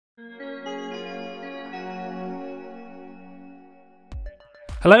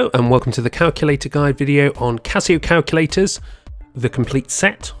Hello and welcome to the calculator guide video on Casio calculators, the complete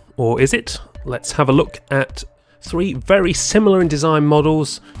set, or is it? Let's have a look at three very similar in design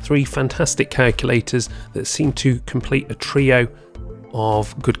models, three fantastic calculators that seem to complete a trio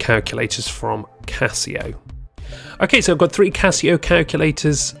of good calculators from Casio. Okay, so I've got three Casio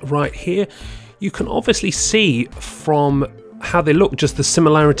calculators right here. You can obviously see from how they look just the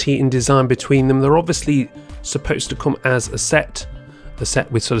similarity in design between them. They're obviously supposed to come as a set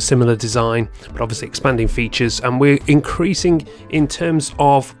with sort of similar design, but obviously expanding features, and we're increasing in terms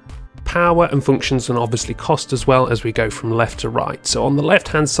of power and functions and obviously cost as well as we go from left to right. So on the left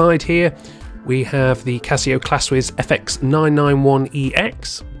hand side here we have the Casio Classwiz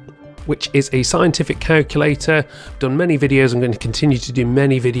fx-991EX, which is a scientific calculator. I've done many videos, I'm going to continue to do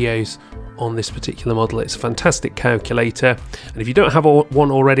many videos on this particular model. It's a fantastic calculator, and if you don't have one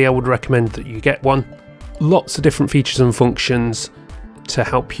already, I would recommend that you get one. Lots of different features and functions to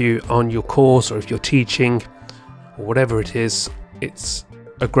help you on your course, or if you're teaching or whatever it is. It's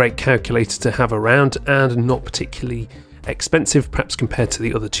a great calculator to have around and not particularly expensive, perhaps compared to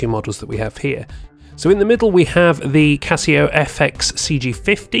the other two models that we have here. So in the middle we have the Casio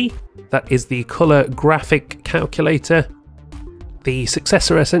fx-CG50. That is the colour graphic calculator, the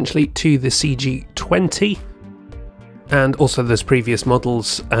successor essentially to the CG20, and also there's previous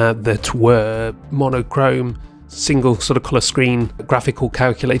models that were monochrome, single sort of colour screen graphical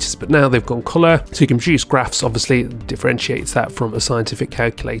calculators, but now they've gone colour, so you can produce graphs. Obviously it differentiates that from a scientific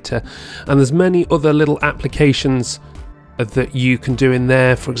calculator, and there's many other little applications that you can do in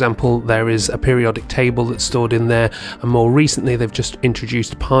there. For example, there is a periodic table that's stored in there, and more recently they've just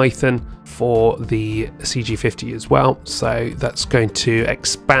introduced Python for the CG50 as well, so that's going to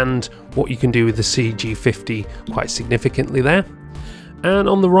expand what you can do with the CG50 quite significantly there. And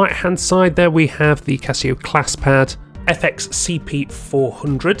on the right hand side there we have the Casio Classpad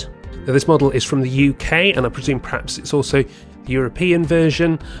fx-CP400. Now this model is from the UK, and I presume perhaps it's also the European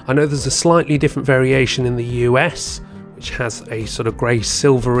version. I know there's a slightly different variation in the US, which has a sort of grey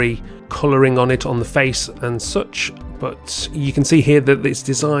silvery colouring on it on the face and such, but you can see here that it's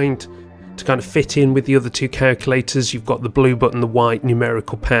designed to kind of fit in with the other two calculators. You've got the blue button, the white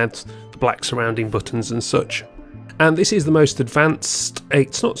numerical pads, the black surrounding buttons and such. And this is the most advanced,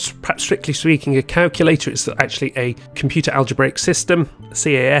 it's not perhaps strictly speaking a calculator, it's actually a computer algebraic system,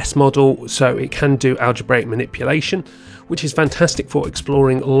 CAS model, so it can do algebraic manipulation, which is fantastic for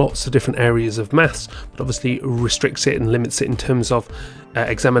exploring lots of different areas of maths, but obviously restricts it and limits it in terms of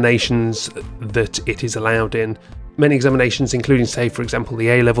examinations that it is allowed in. Many examinations, including, say, for example, the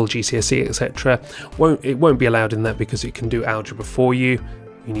A-level, GCSE, etc., it won't be allowed in that because it can do algebra for you.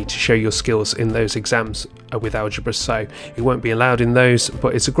 You need to show your skills in those exams with algebra, so it won't be allowed in those,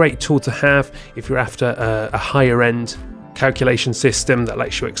 but it's a great tool to have if you're after a higher end calculation system that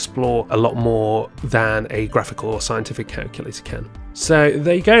lets you explore a lot more than a graphical or scientific calculator can. So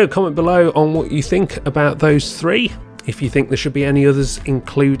there you go, comment below on what you think about those three, if you think there should be any others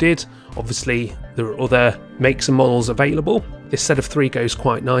included. Obviously there are other makes and models available. This set of three goes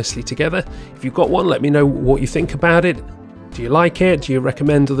quite nicely together. If you've got one, let me know what you think about it. Do you like it? Do you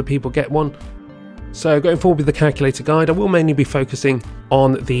recommend other people get one? So going forward with the calculator guide, I will mainly be focusing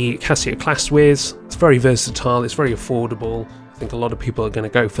on the Casio Classwiz. It's very versatile, it's very affordable. I think a lot of people are going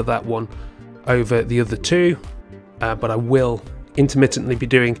to go for that one over the other two, but I will intermittently be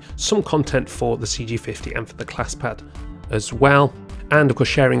doing some content for the CG50 and for the Classpad as well, and of course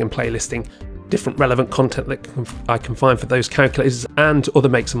sharing and playlisting different relevant content that I can find for those calculators and other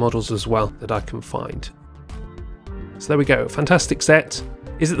makes and models as well that I can find. So there we go, fantastic set.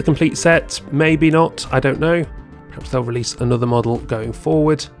 Is it the complete set? Maybe not, I don't know. Perhaps they'll release another model going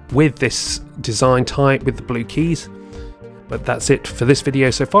forward with this design type with the blue keys. But that's it for this video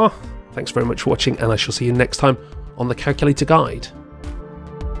so far. Thanks very much for watching, and I shall see you next time on the calculator guide.